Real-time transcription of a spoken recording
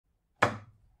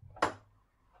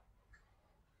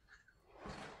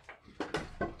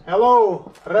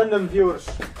Hello, random viewers.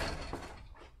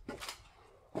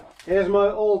 Here's my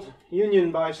old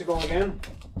Union bicycle again,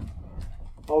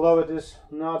 although it is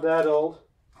not that old,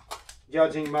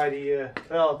 judging by the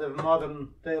relative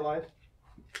modern taillight.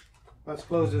 Let's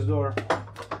close this door,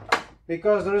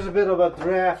 because there is a bit of a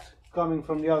draft coming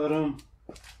from the other room.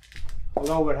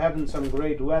 Although we're having some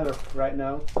great weather right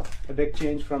now, a big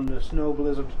change from the snow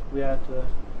blizzard we had a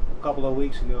couple of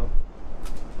weeks ago.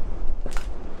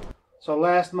 So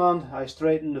last month I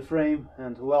straightened the frame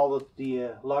and welded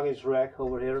the luggage rack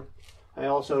over here. I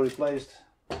also replaced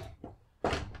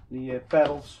the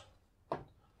pedals,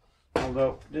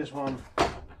 although this one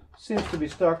seems to be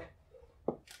stuck.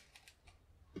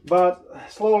 But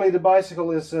slowly the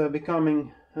bicycle is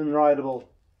becoming unrideable,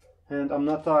 and I'm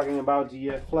not talking about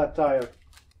the flat tire.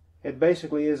 It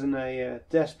basically is in a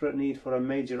desperate need for a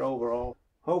major overhaul.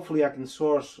 Hopefully I can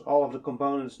source all of the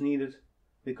components needed,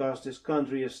 because this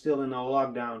country is still in a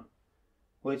lockdown,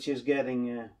 which is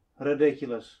getting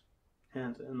ridiculous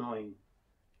and annoying.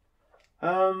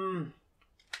 Well,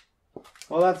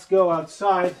 let's go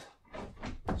outside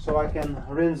so I can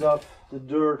rinse off the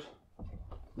dirt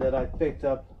that I picked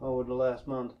up over the last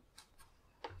month.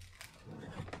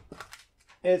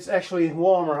 It's actually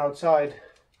warmer outside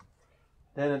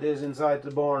than it is inside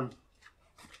the barn.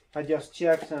 I just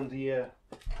checked, and the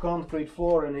concrete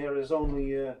floor in here is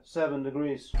only 7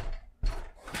 degrees.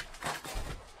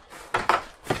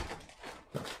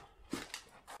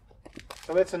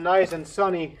 So it's a nice and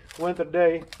sunny winter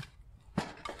day,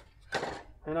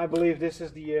 and I believe this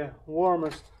is the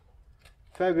warmest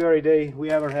February day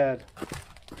we ever had.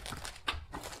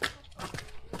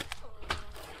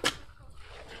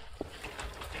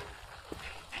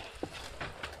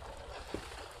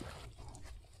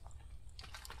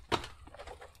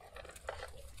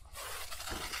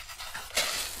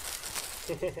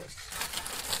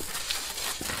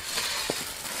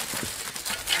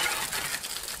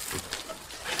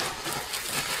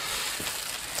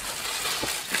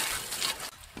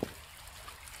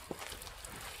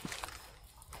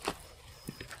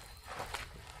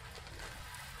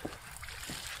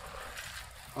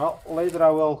 Well, later I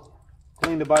will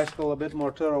clean the bicycle a bit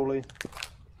more thoroughly,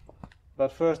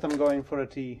 but first I'm going for a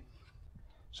tea.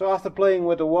 So after playing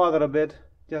with the water a bit,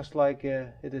 just like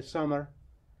it is summer,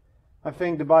 I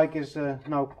think the bike is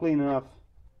now clean enough.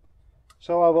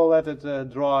 So I will let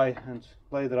it dry, and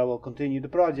later I will continue the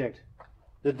project.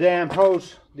 The damn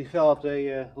hose developed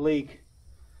a leak,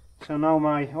 so now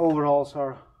my overalls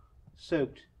are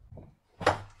soaked.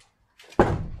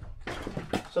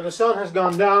 So the sun has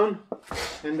gone down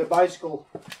and the bicycle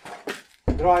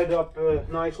dried up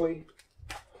nicely.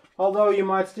 Although you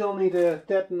might still need a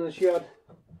tetanus shot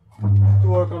to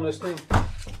work on this thing.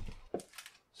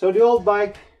 So the old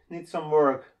bike needs some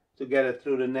work to get it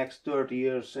through the next 30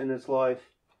 years in its life,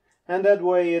 and that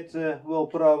way it will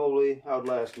probably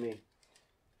outlast me.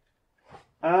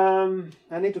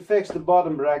 I need to fix the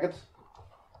bottom bracket,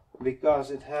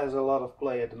 because it has a lot of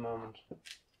play at the moment.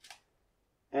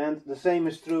 And the same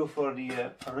is true for the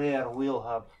rear wheel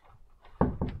hub.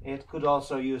 It could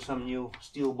also use some new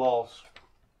steel balls.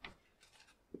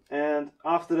 And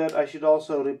after that I should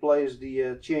also replace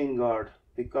the chain guard,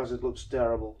 because it looks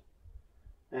terrible.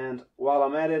 And while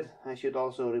I'm at it, I should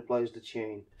also replace the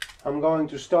chain. I'm going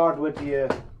to start with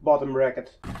the bottom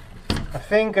bracket. I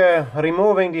think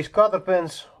removing these cotter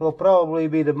pins will probably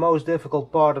be the most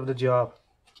difficult part of the job.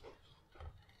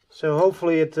 So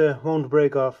hopefully it won't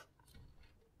break off.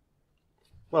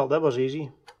 Well, that was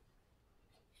easy.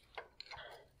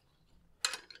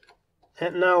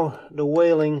 And now the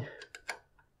wailing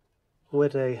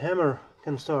with a hammer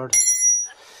can start.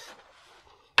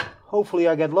 Hopefully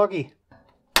I get lucky.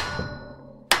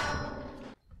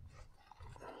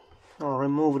 I'll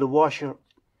remove the washer,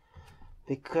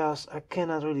 because I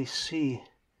cannot really see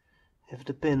if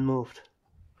the pin moved.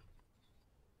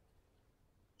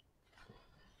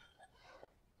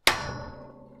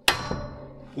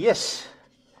 Yes!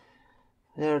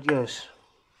 There it goes.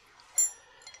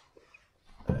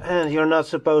 And you're not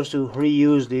supposed to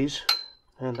reuse these,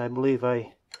 and I believe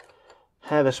I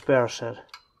have a spare set.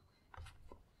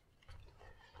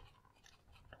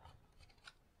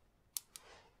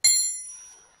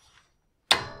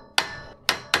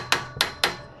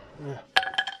 Yeah.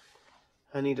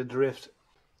 I need a drift.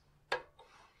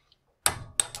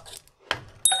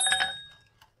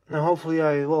 Now hopefully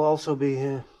I will also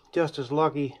be just as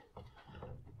lucky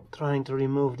trying to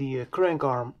remove the crank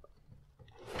arm.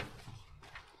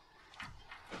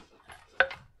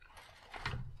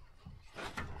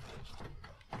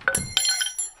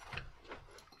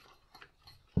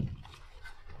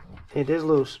 It is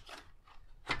loose.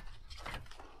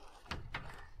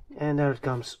 And there it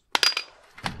comes.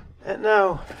 And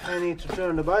now I need to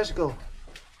turn the bicycle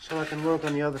so I can work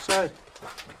on the other side.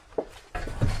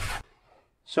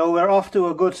 So we're off to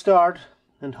a good start,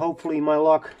 and hopefully my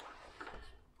luck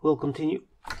will continue.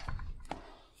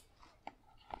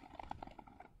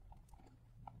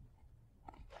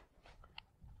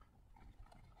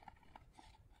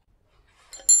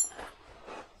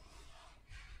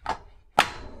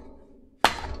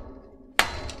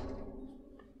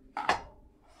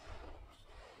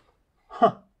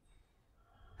 Huh.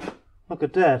 Look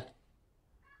at that.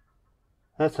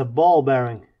 That's a ball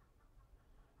bearing.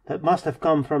 That must have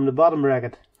come from the bottom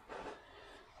bracket.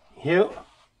 Here,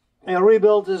 a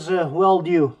rebuild is well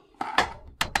due.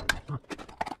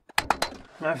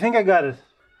 I think I got it.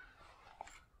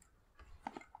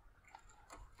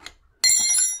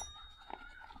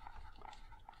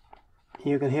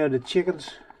 You can hear the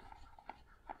chickens.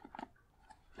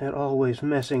 They're always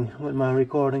messing with my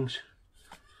recordings.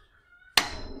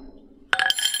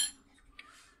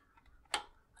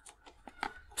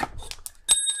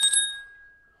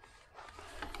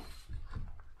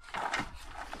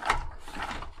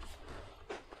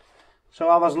 So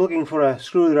I was looking for a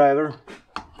screwdriver,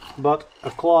 but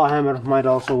a claw hammer might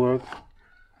also work.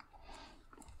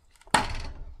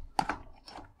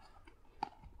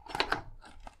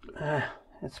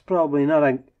 It's probably not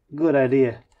a good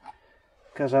idea,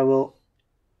 because I will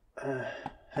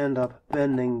end up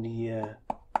bending the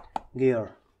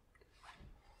gear.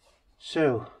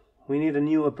 So we need a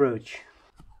new approach.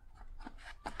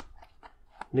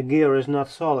 The gear is not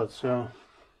solid, so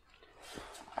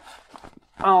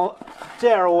I'll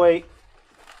tear away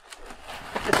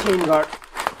the chain guard,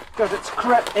 because it's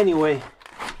crap anyway.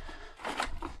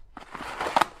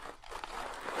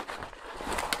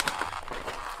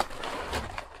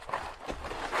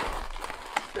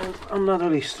 And I'm not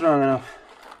really strong enough.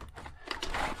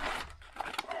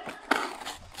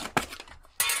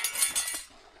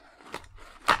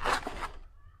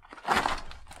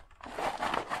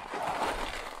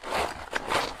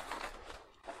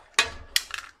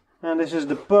 And this is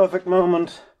the perfect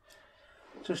moment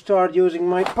to start using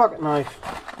my pocket knife,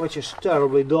 which is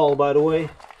terribly dull, by the way.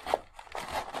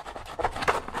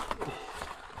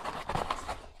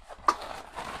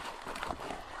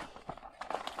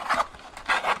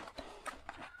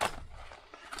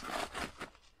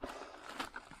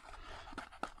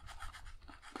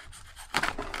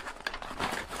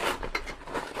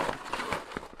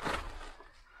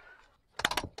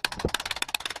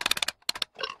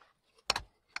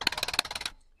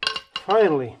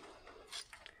 Finally,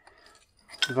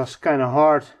 it was kind of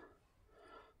hard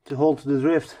to hold the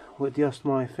drift with just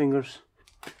my fingers.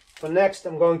 But next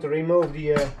I'm going to remove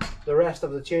the rest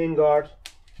of the chain guard,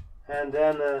 and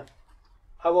then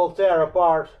I will tear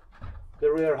apart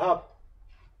the rear hub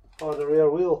or the rear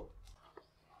wheel.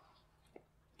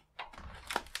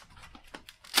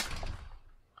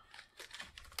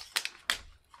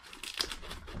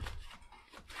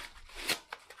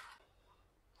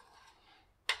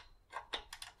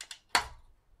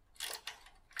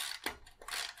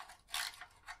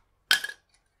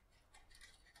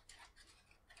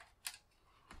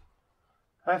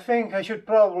 I think I should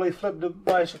probably flip the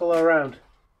bicycle around.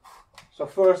 So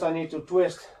first I need to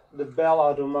twist the bell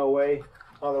out of my way,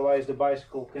 otherwise the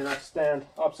bicycle cannot stand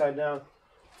upside down.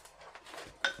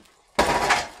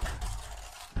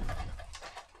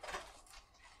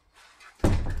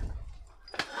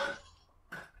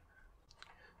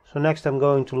 So next I'm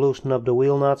going to loosen up the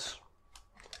wheel nuts,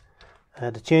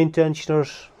 the chain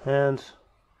tensioners and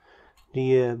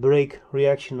the brake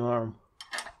reaction arm.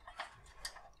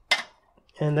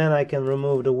 And then I can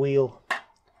remove the wheel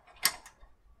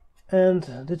and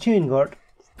the chain guard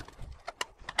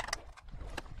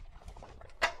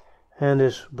and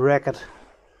this bracket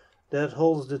that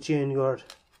holds the chain guard.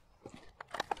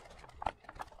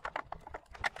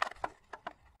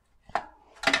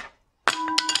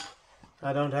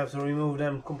 I don't have to remove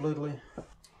them completely.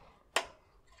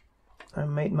 I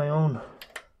made my own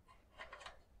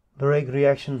brake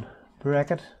reaction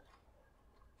bracket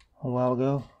a while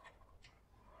ago.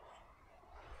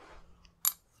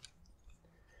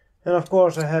 And of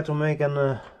course I had to make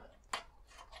an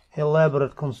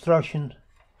elaborate construction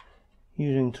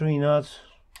using 3 nuts.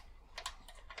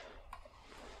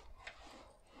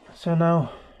 So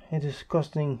now it is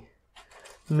costing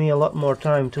me a lot more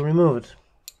time to remove it.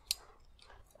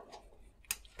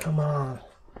 Come on.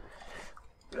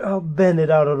 I'll bend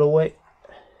it out of the way.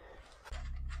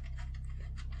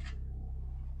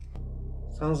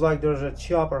 Sounds like there's a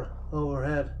chopper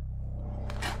overhead.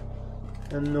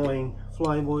 Annoying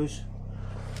flyboys.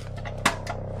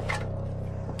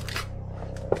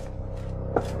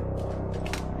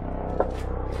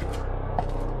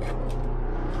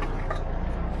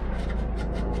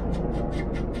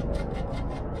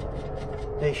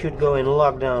 They should go in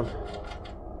lockdown.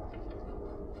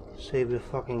 Save the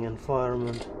fucking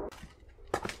environment.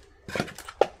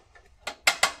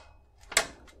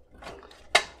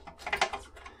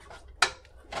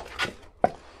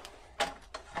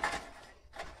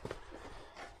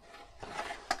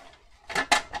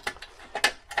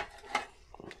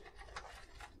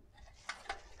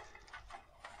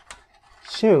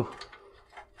 So,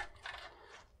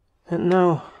 and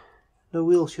now the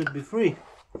wheel should be free.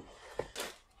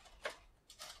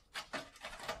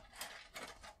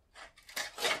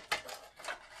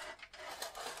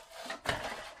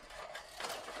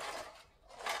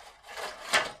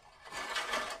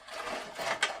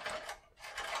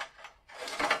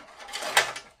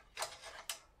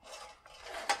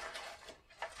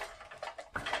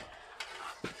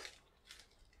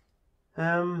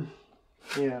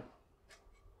 Yeah.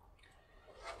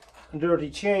 Dirty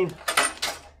chain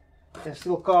is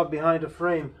still caught behind the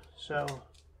frame, so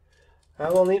I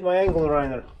will need my angle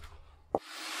grinder.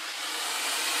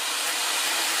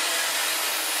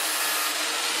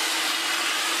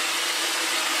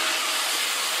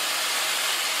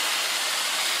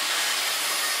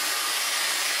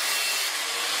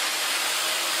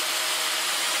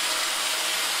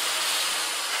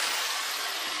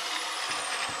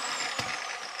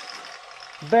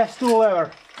 Best tool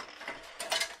ever.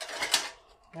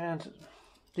 And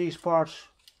these parts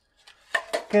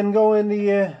can go in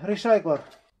the recycler.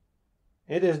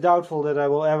 It is doubtful that I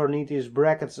will ever need these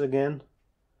brackets again,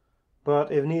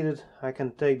 but if needed I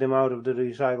can take them out of the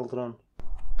recyclotron.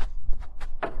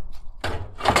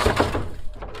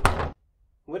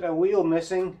 With a wheel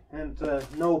missing and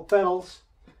no pedals,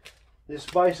 this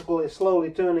bicycle is slowly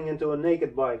turning into a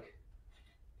naked bike.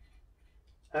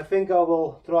 I think I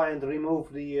will try and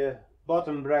remove the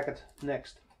bottom bracket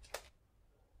next.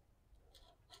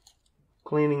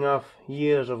 Cleaning off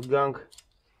years of gunk.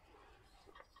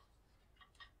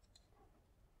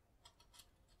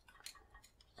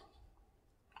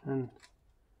 And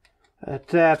a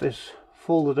tab is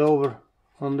folded over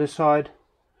on this side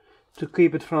to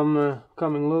keep it from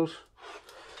coming loose.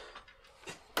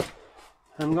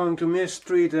 I'm going to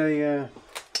mistreat a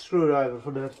screwdriver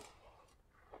for that.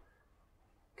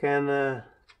 Can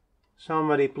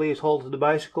somebody please hold the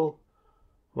bicycle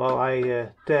while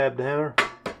I tab the hammer?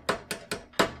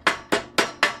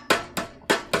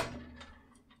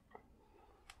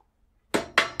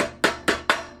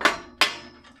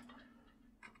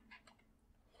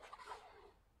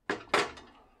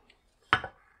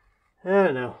 I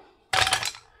don't know.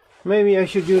 Maybe I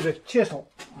should use a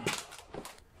chisel.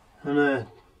 And a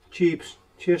cheap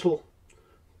chisel.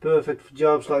 Perfect for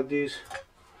jobs like these.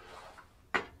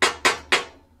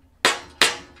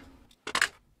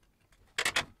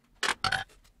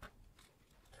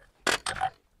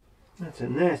 That's a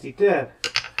nasty tab.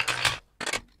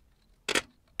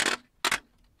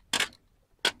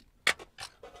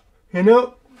 You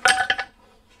know,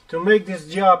 to make this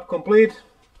job complete,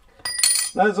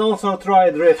 let's also try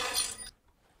a drift.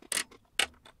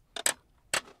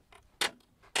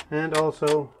 And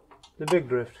also the big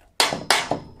drift.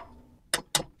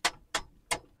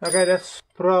 Okay, that's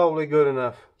probably good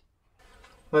enough.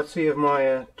 Let's see if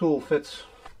my tool fits.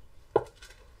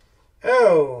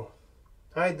 Oh!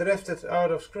 I drifted out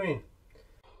of screen.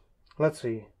 Let's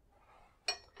see.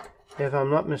 If I'm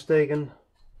not mistaken,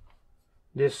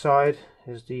 this side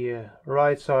is the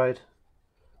right side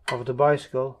of the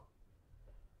bicycle.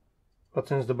 But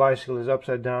since the bicycle is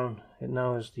upside down, it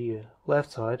now is the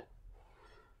left side.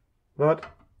 But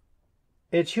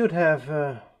it should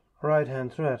have right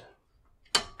hand thread.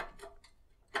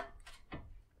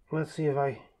 Let's see if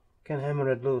I can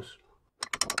hammer it loose.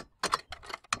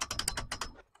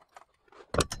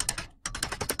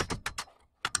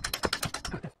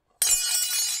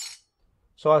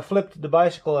 So I flipped the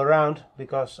bicycle around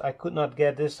because I could not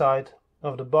get this side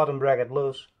of the bottom bracket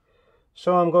loose.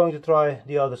 So I'm going to try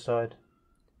the other side.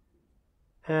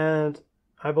 And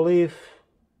I believe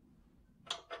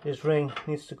this ring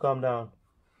needs to come down.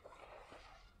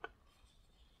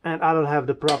 And I don't have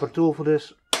the proper tool for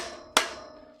this,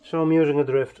 so I'm using a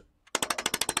drift.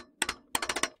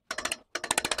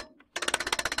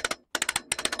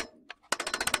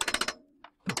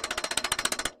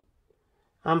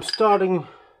 I'm starting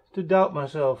to doubt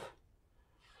myself.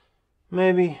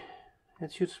 Maybe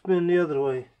it should spin the other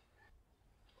way.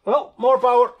 Well, more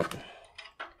power.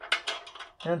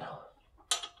 And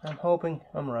I'm hoping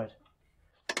I'm right.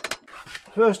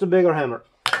 First, a bigger hammer.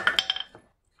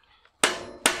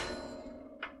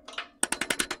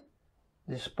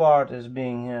 This part is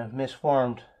being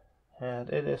misformed, and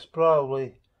it is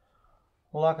probably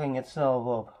locking itself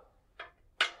up.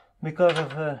 because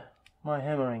of my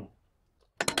hammering.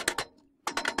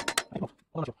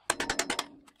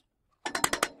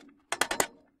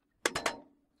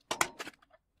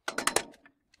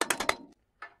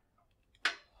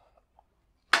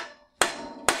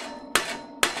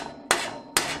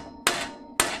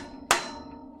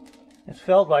 It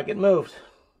felt like it moved,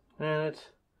 and it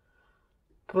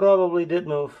probably did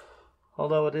move,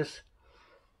 although it is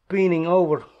bending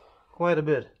over quite a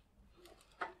bit.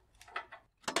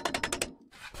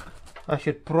 I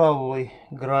should probably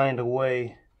grind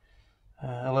away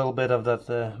a little bit of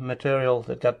that material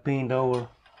that got bent over.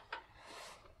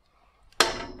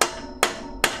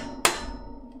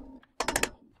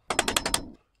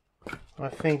 I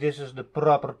think this is the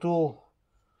proper tool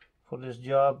for this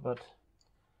job, but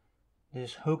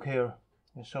this hook here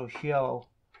is so shallow,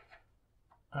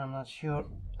 I'm not sure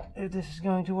if this is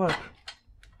going to work.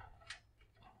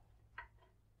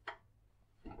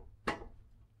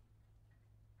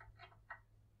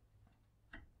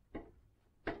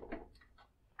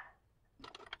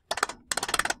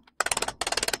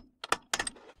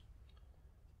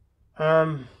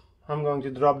 I'm going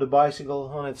to drop the bicycle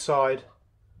on its side.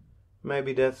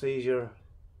 Maybe that's easier.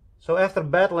 So after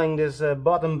battling this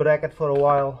bottom bracket for a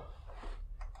while,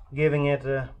 giving it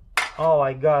all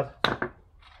I got,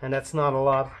 and that's not a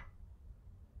lot,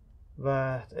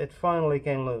 but it finally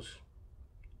came loose.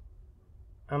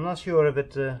 I'm not sure if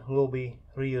it will be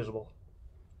reusable,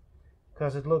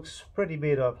 because it looks pretty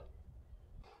beat up.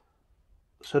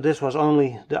 So this was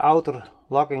only the outer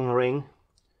locking ring.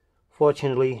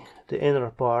 Fortunately, the inner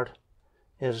part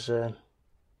is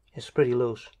pretty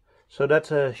loose, so that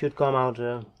should come out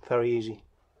very easy.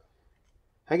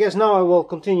 I guess now I will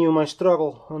continue my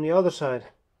struggle on the other side.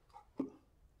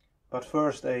 But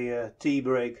first a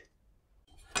T-brake.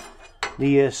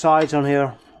 The sides on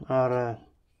here are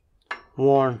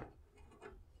worn.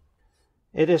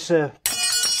 It is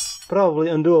probably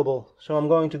undoable, so I'm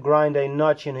going to grind a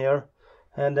notch in here,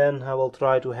 and then I will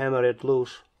try to hammer it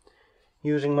loose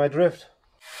using my drift.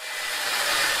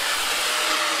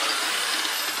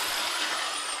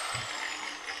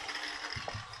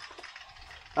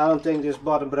 I don't think this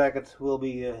bottom bracket will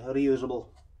be reusable.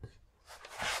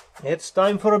 It's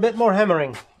time for a bit more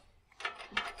hammering.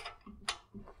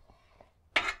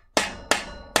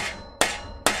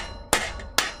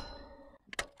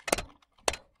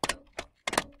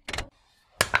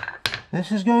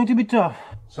 This is going to be tough.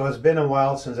 So it's been a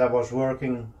while since I was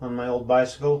working on my old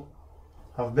bicycle.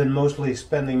 I've been mostly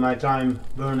spending my time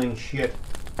burning shit.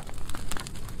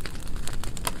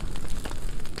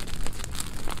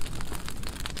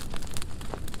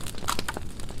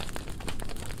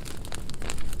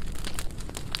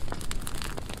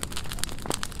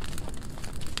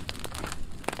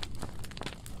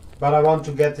 But I want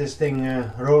to get this thing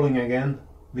rolling again,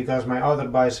 because my other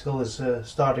bicycle is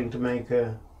starting to make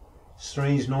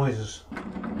strange noises.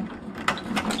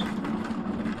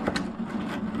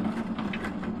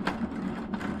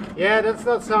 Yeah, that's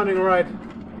not sounding right.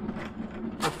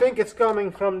 I think it's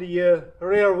coming from the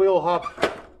rear wheel hub.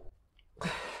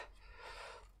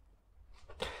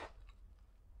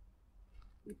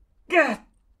 God!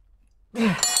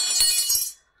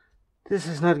 This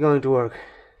is not going to work.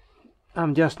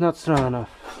 I'm just not strong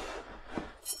enough.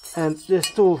 And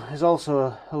this tool is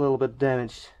also a little bit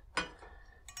damaged.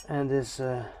 And this,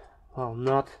 well,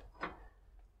 nut,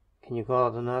 can you call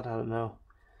it a nut? I don't know.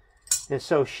 It's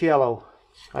so shallow.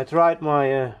 I tried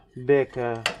my big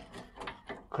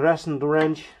crescent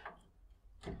wrench,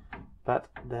 but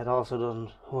that also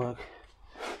doesn't work.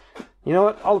 You know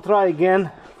what? I'll try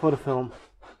again for the film.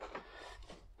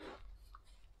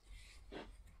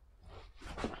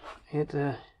 It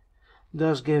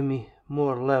does give me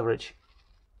more leverage,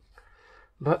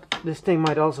 but this thing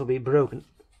might also be broken.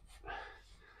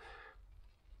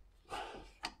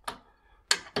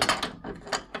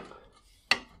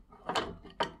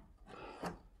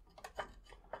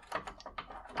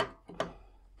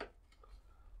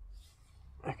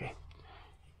 Okay,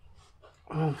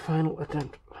 one final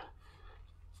attempt.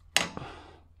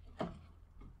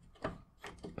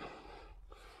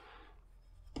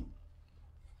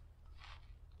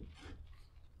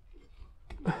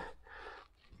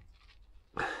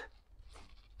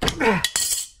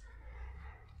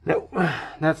 No,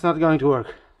 that's not going to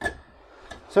work.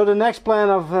 So the next plan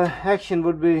of action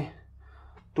would be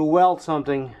to weld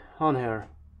something on here,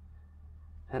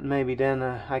 and maybe then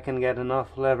I can get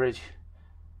enough leverage,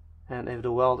 and if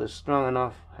the weld is strong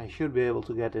enough, I should be able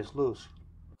to get this loose.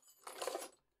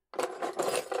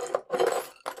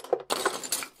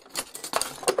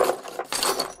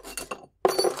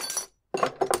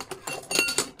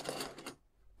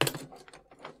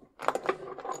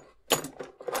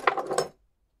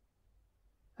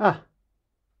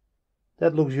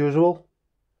 That looks usual.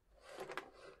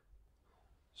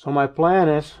 So my plan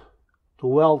is to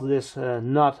weld this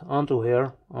nut onto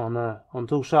here on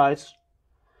two sides,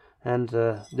 and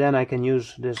then I can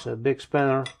use this big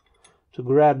spanner to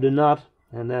grab the nut,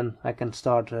 and then I can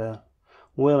start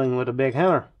wheeling with a big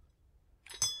hammer,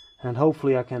 and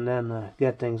hopefully I can then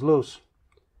get things loose.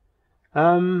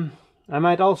 I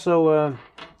might also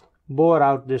bore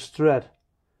out this thread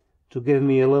to give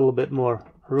me a little bit more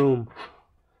room,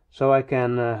 so I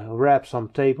can wrap some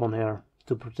tape on here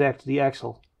to protect the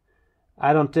axle.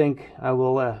 I don't think I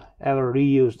will ever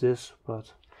reuse this,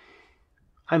 but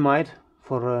I might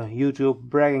for YouTube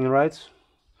bragging rights.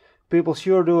 People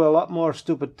sure do a lot more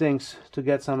stupid things to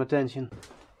get some attention.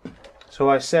 So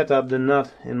I set up the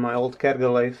nut in my old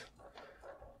Catger lathe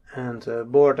and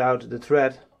bored out the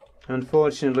thread.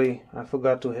 Unfortunately, I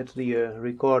forgot to hit the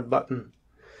record button.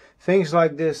 Things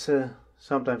like this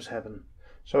sometimes happen.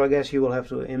 So I guess you will have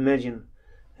to imagine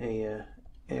an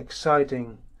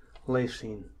exciting lathe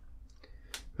scene.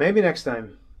 Maybe next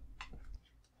time.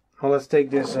 Well, let's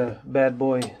take this bad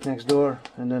boy next door,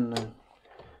 and then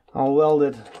I'll weld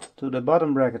it to the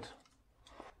bottom bracket.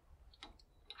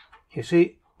 You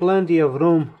see, plenty of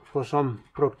room for some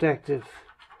protective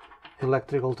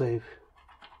electrical tape.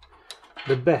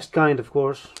 The best kind, of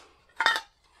course.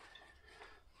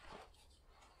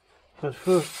 But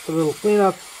first, a little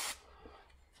cleanup.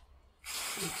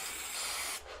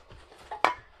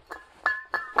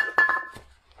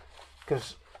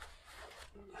 Because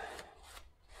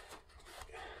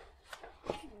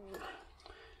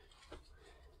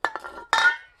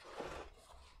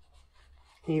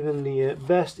even the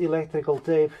best electrical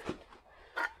tape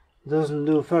doesn't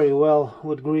do very well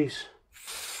with grease.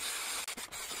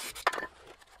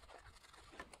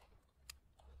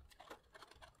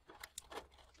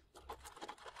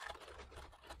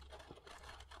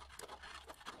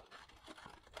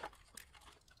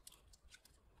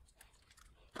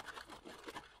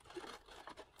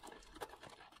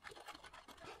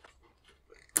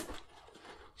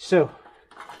 So,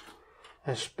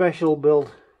 a special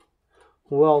built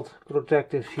weld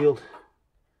protective shield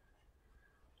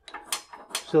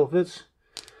still fits.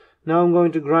 Now I'm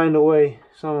going to grind away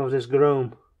some of this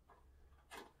chrome,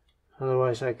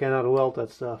 otherwise I cannot weld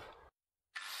that stuff.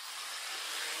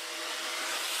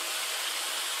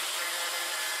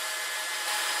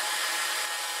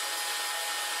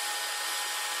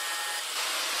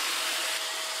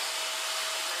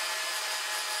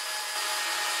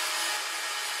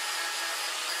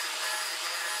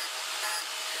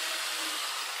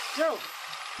 So,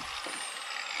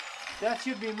 that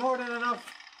should be more than enough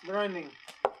grinding.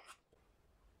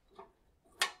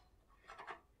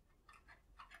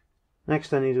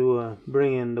 Next I need to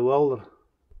bring in the welder.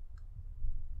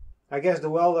 I guess the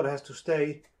welder has to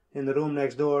stay in the room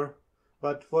next door,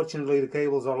 but fortunately the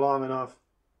cables are long enough.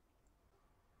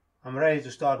 I'm ready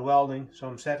to start welding, so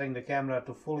I'm setting the camera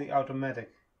to fully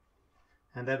automatic,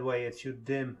 and that way it should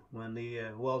dim when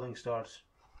the welding starts.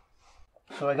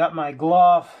 So I got my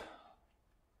glove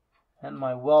and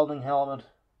my welding helmet.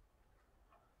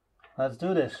 Let's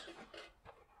do this.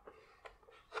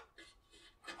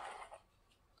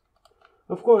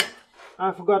 Of course,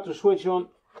 I forgot to switch on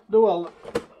the welder.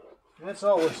 That's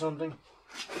always something.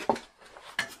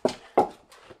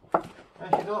 I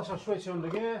should also switch on the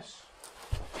gas.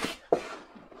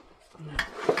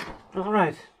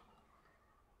 Alright,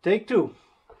 take two.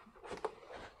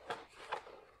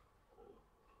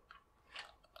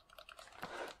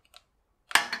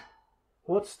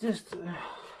 What's this?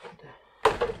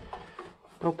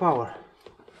 No power.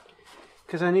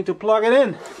 Because I need to plug it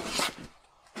in.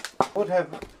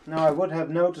 I would have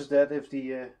noticed that if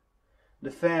the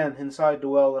fan inside the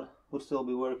welder would still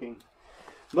be working.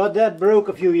 But that broke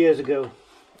a few years ago.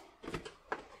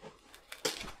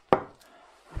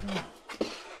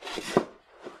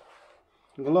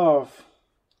 Glove,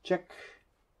 check.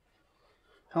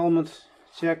 Helmet,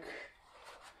 check.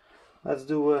 Let's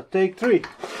do take 3.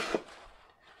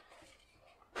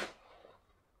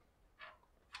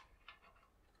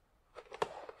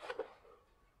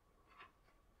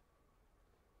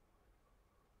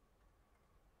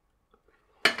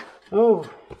 Oh,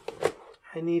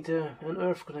 I need an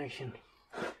earth connection.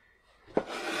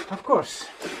 Of course.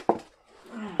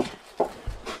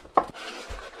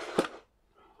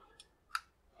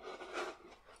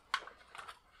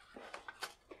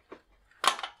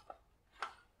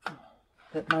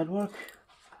 That might work.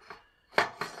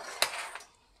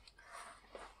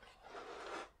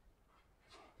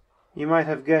 You might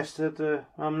have guessed that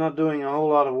I'm not doing a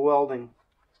whole lot of welding.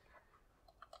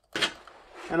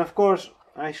 And of course,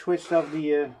 I switched up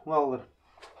the welder.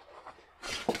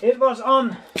 It was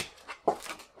on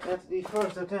at the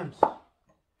first attempt.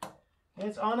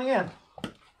 It's on again.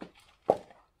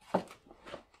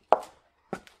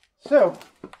 So,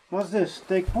 what's this?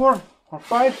 Take 4 or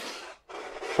 5?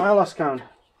 I lost count.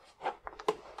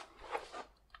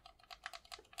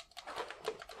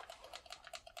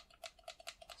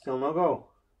 Still no go.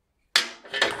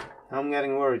 I'm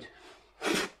getting worried.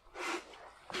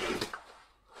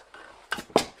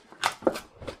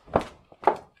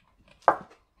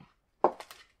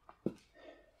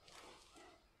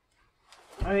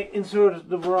 I inserted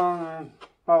the wrong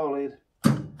power lead.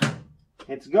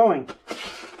 It's going.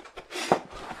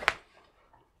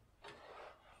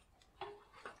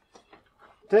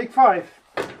 Take 5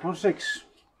 or 6.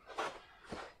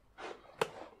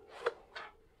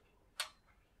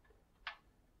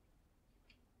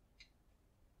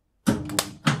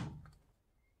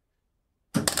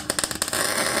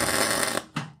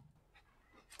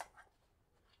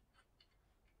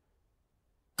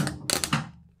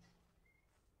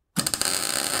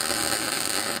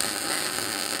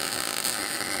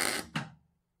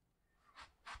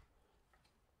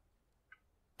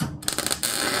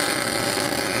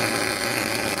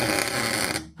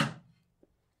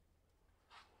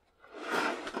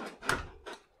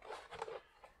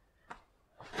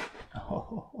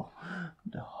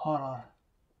 The horror.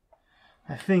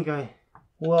 I think I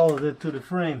welded it to the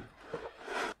frame.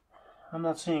 I'm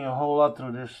not seeing a whole lot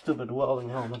through this stupid welding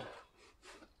helmet.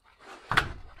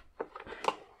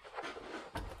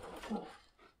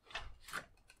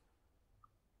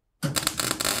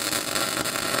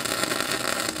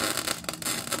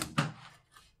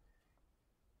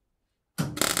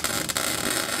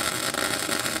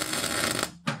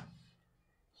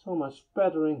 So much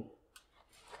spattering.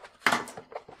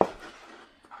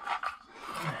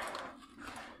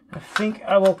 I think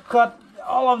I will cut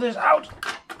all of this out.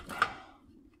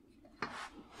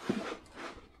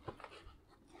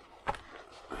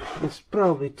 It's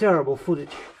probably terrible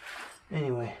footage.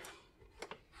 Anyway.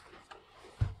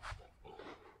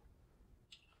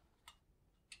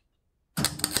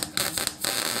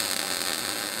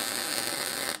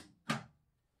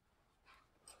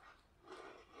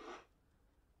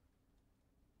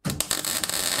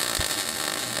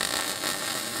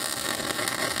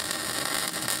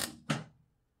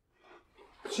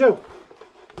 So,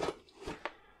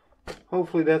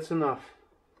 hopefully that's enough.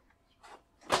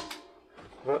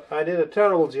 But I did a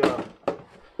terrible job.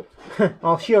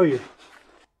 I'll show you.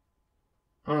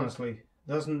 Honestly,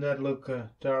 doesn't that look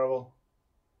terrible?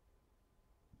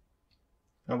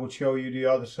 I would show you the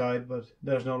other side, but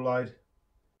there's no light.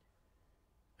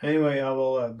 Anyway, I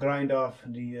will grind off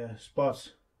the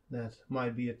spots that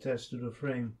might be attached to the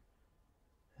frame,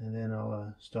 and then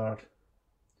I'll start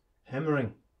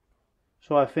hammering.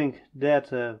 So I think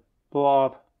that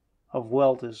blob of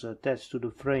weld is attached to the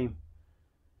frame.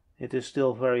 It is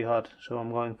still very hot, so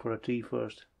I'm going for a T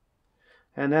first.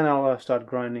 And then I'll start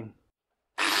grinding.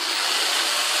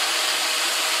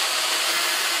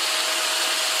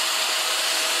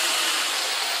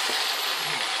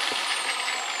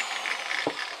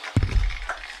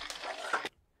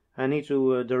 I need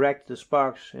to direct the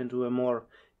sparks into a more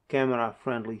camera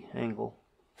friendly angle.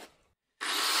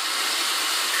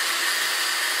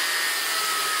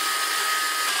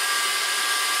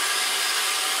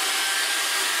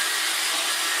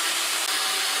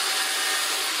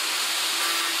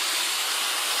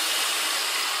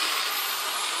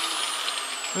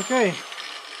 Okay,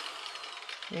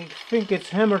 I think it's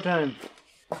hammer time.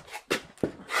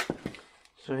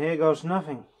 So here goes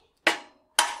nothing.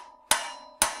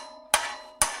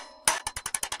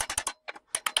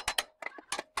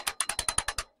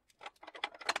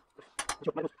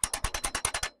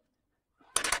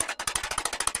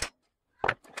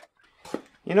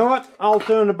 You know what? I'll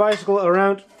turn the bicycle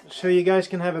around so you guys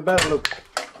can have a better look.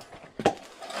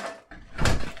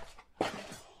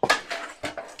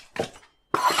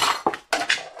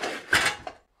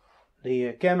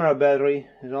 The camera battery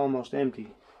is almost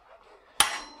empty.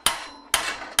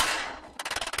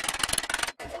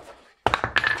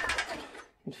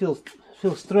 It feels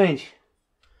strange.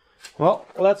 Well,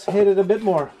 let's hit it a bit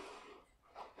more.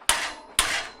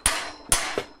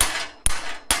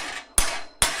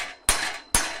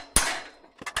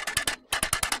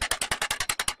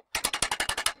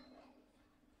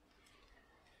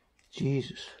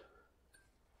 Jesus.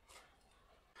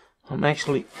 I'm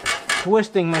actually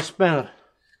twisting my spanner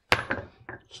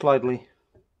slightly.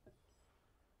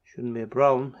 Shouldn't be a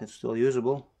problem, it's still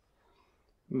usable,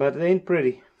 but it ain't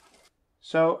pretty.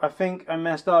 So I think I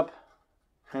messed up,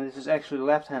 and this is actually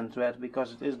left hand thread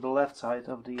because it is the left side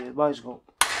of the bicycle.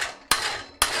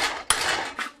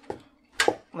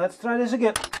 let's try this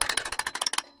again.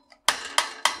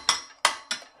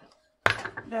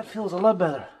 That feels a lot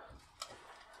better.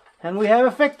 And we have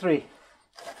a victory.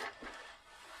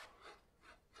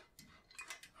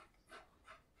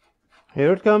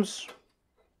 Here it comes.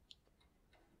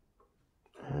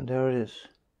 And there it is.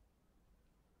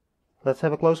 Let's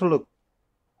have a closer look.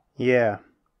 Yeah.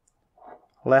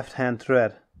 Left hand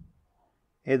tread.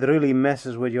 It really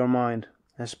messes with your mind,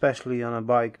 especially on a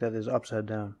bike that is upside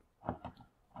down.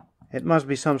 It must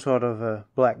be some sort of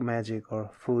black magic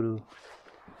or voodoo.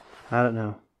 I don't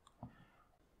know.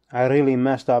 I really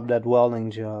messed up that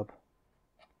welding job.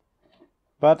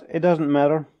 But it doesn't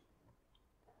matter.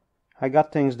 I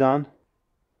got things done.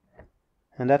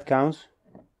 And that counts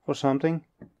for something.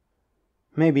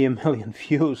 Maybe 1 million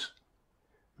views.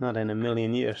 Not in 1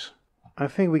 million years. I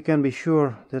think we can be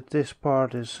sure that this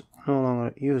part is no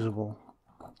longer usable.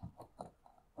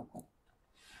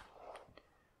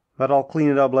 But I'll clean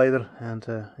it up later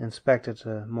and inspect it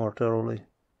more thoroughly.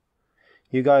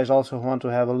 You guys also want to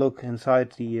have a look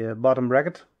inside the bottom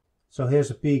bracket. So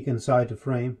here's a peek inside the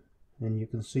frame, and you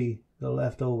can see the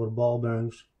leftover ball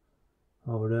bearings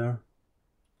over there.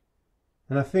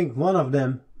 And I think one of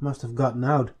them must have gotten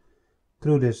out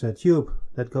through this tube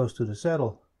that goes to the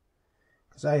saddle.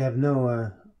 Because I have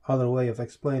no other way of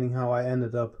explaining how I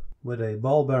ended up with a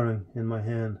ball bearing in my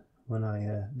hand when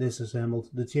I disassembled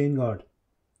the chain guard.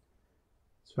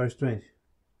 It's very strange.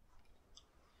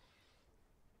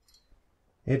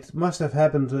 It must have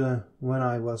happened when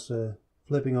I was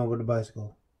flipping over the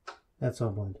bicycle at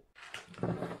some point.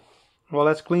 Well,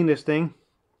 let's clean this thing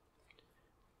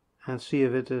and see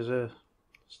if it is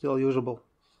still usable.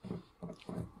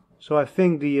 So I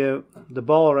think the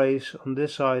ball race on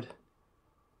this side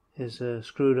is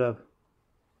screwed up.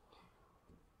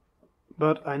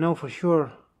 But I know for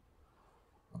sure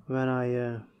when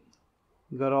I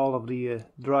got all of the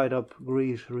dried up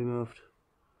grease removed.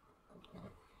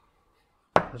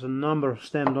 There's a number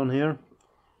stamped on here.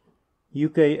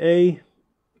 UKA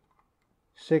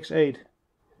 68.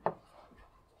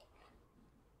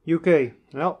 UK.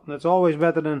 Well, that's always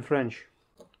better than French.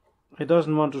 It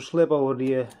doesn't want to slip over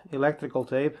the electrical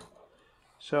tape,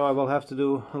 so I will have to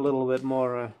do a little bit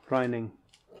more grinding.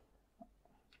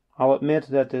 I'll admit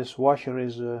that this washer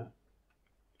is a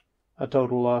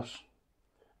total loss,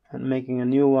 and making a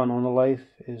new one on the lathe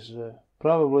is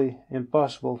probably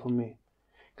impossible for me.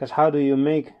 Because how do you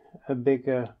make a big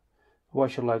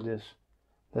washer like this?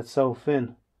 That's so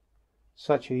thin.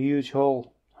 Such a huge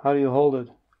hole. How do you hold it?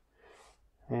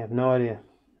 I have no idea.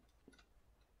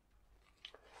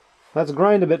 Let's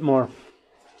grind a bit more.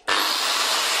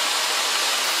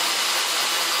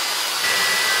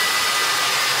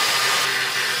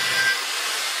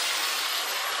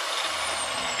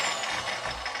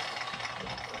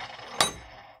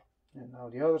 And now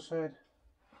the other side.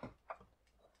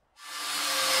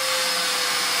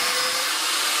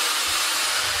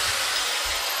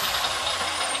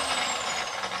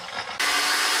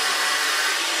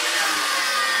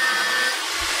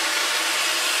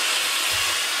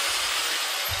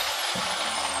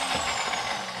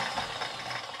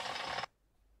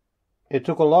 It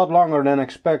took a lot longer than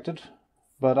expected,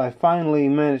 but I finally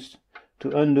managed to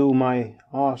undo my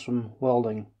awesome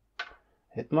welding.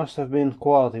 It must have been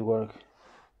quality work.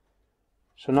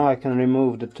 So now I can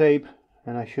remove the tape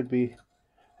and I should be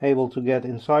able to get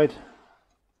inside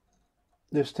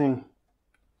this thing.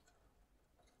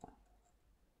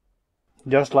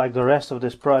 Just like the rest of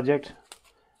this project,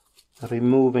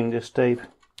 removing this tape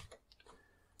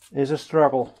is a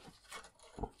struggle.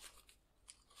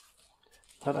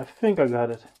 But I think I got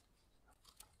it.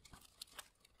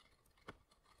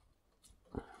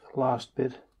 The last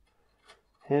bit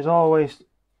is always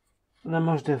the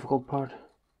most difficult part.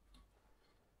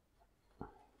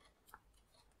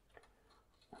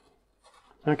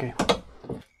 Okay.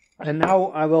 And now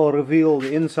I will reveal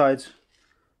the insides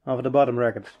of the bottom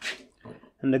bracket.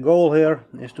 And the goal here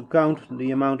is to count the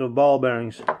amount of ball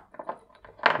bearings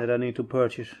that I need to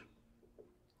purchase.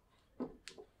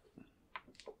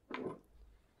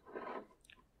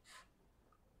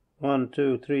 1,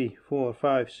 2, 3, 4,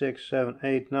 5, 6, 7,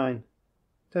 8, 9,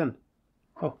 10.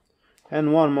 Oh,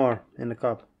 and one more in the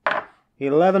cup.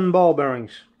 11 ball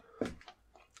bearings.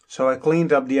 So I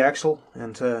cleaned up the axle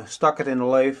and stuck it in the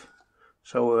lathe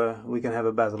so we can have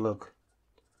a better look.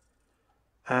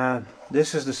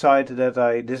 This is the side that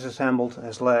I disassembled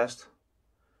as last,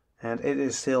 and it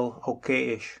is still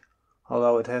okay-ish,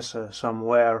 although it has some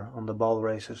wear on the ball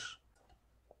races.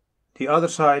 The other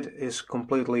side is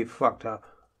completely fucked up.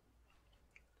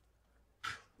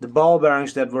 The ball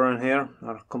bearings that were in here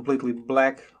are completely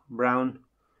black, brown,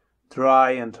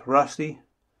 dry and rusty,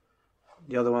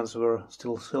 the other ones were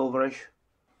still silverish.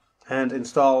 And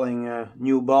installing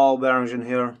new ball bearings in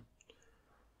here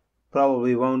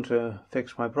probably won't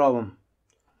fix my problem,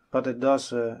 but it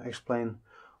does explain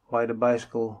why the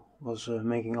bicycle was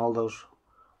making all those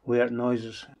weird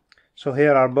noises. So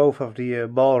here are both of the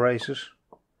ball races,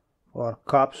 or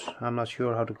cups, I'm not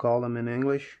sure how to call them in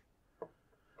English.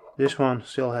 This one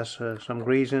still has some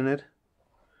grease in it,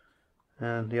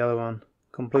 and the other one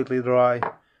completely dry,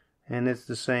 and it's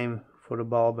the same for the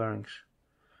ball bearings.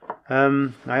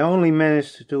 I only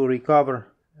managed to recover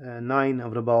 9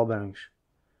 of the ball bearings,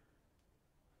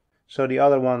 so the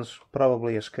other ones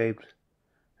probably escaped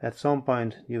at some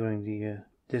point during the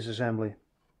disassembly.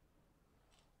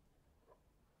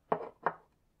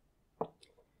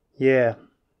 Yeah,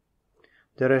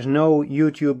 there is no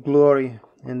YouTube glory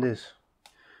in this,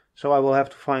 so I will have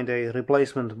to find a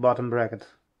replacement bottom bracket,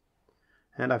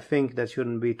 and I think that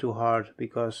shouldn't be too hard,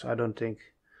 because I don't think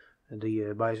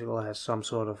the bicycle has some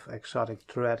sort of exotic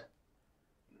thread,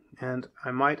 and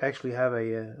I might actually have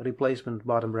a replacement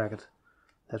bottom bracket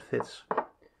that fits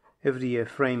if the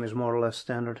frame is more or less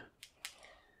standard.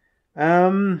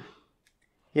 Yeah,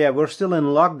 we're still in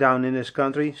lockdown in this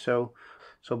country, so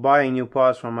buying new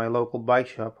parts from my local bike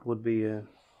shop would be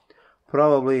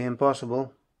probably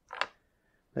impossible.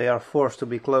 They are forced to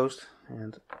be closed,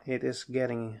 and it is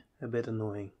getting a bit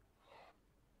annoying.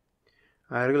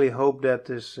 I really hope that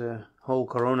this whole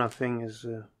corona thing is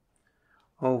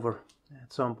over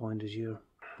at some point this year.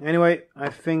 Anyway, I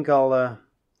think I'll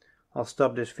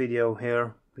stop this video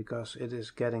here, because it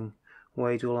is getting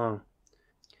way too long.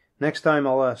 Next time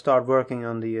I'll start working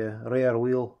on the rear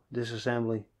wheel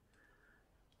disassembly,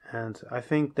 and I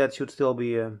think that should still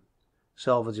be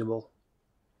salvageable.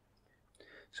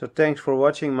 So thanks for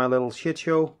watching my little shit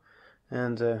show,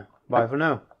 and bye for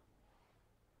now.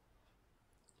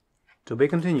 To be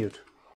continued.